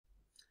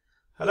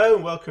Hello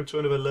and welcome to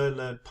another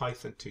Learn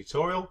Python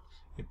tutorial.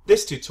 In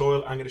this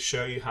tutorial I'm going to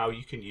show you how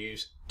you can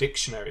use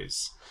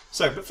dictionaries.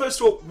 But first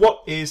of all,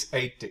 what is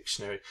a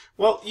dictionary?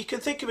 Well, you can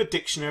think of a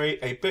dictionary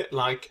a bit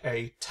like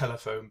a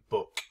telephone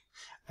book.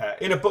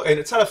 In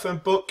a telephone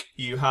book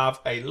you have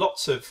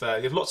lots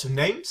of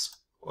names,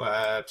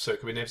 so it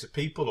could be names of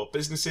people or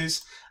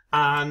businesses,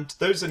 and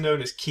those are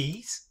known as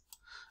keys.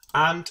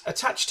 And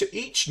attached to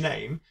each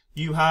name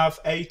you have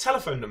a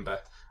telephone number,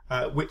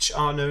 which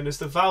are known as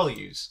the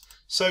values.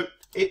 So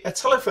a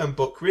telephone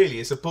book really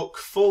is a book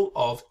full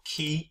of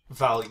key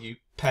value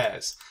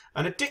pairs,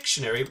 and a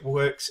dictionary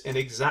works in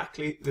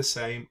exactly the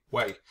same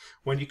way.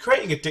 When you're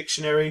creating a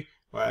dictionary,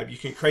 you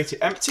can create it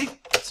empty,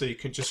 so you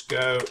can just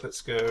go, let's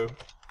go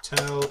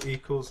tel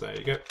equals, there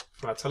you go,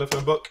 for our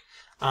telephone book,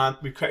 and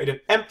we've created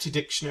an empty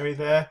dictionary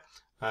there.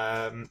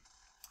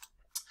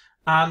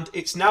 And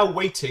it's now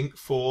waiting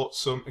for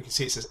some, you can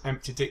see it says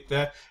empty dict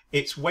there,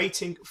 it's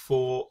waiting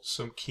for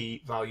some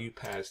key value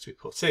pairs to be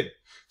put in.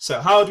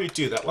 So how do we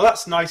do that? Well,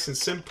 that's nice and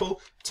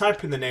simple.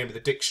 Type in the name of the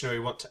dictionary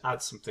we want to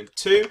add something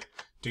to,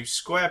 do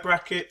square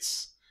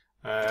brackets,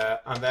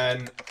 and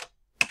then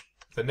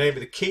the name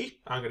of the key,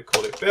 I'm going to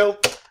call it Bill,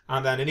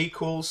 and then an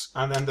equals,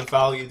 and then the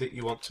value that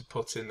you want to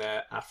put in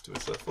there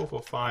afterwards. So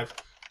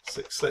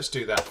 4456, let's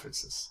do that for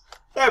instance.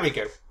 There we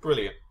go,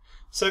 brilliant.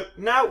 So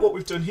now what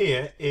we've done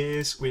here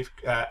is we've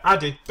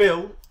added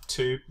Bill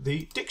to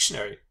the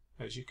dictionary,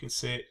 as you can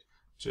see it,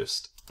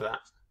 just that.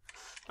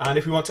 And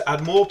if we want to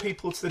add more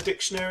people to the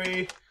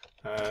dictionary,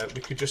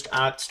 we could just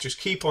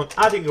keep on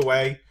adding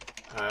away.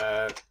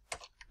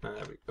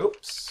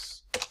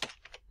 Oops,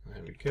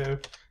 there we go.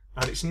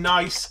 And it's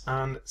nice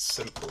and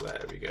simple.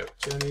 There we go.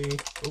 Jenny,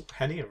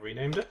 Penny, I've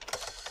renamed her.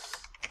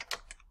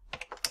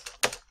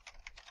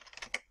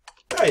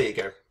 There you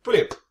go,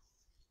 brilliant.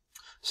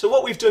 So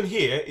what we've done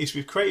here is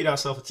we've created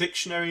ourselves a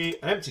dictionary,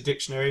 an empty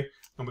dictionary,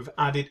 and we've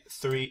added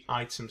 3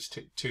 items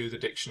to the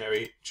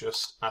dictionary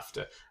just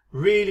after.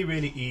 Really,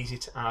 really easy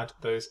to add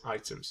those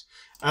items.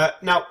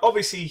 Now,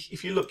 obviously,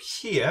 if you look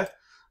here,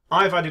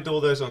 I've added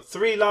all those on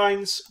 3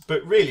 lines,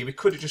 but really we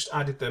could have just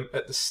added them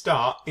at the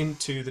start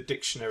into the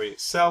dictionary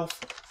itself.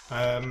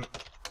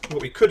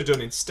 What we could have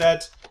done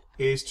instead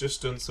is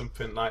just done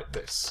something like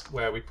this,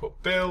 where we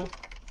put Bill,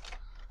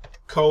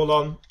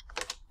 colon,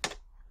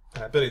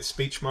 Bill in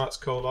speech marks,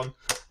 colon,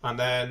 and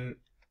then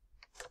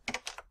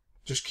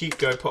just keep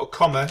going, put a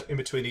comma in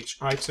between each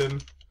item.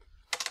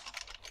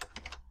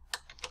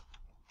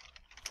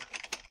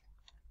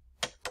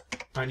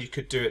 And you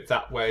could do it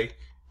that way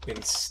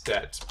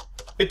instead.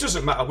 It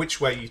doesn't matter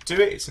which way you do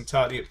it, it's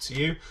entirely up to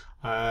you.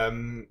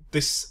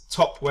 This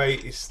top way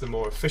is the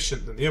more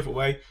efficient than the other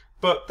way,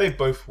 but they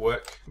both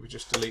work. We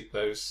just delete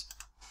those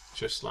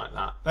just like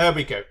that. There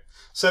we go.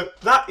 So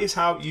that is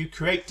how you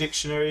create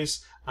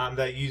dictionaries, and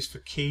they're used for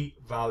key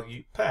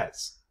value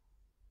pairs.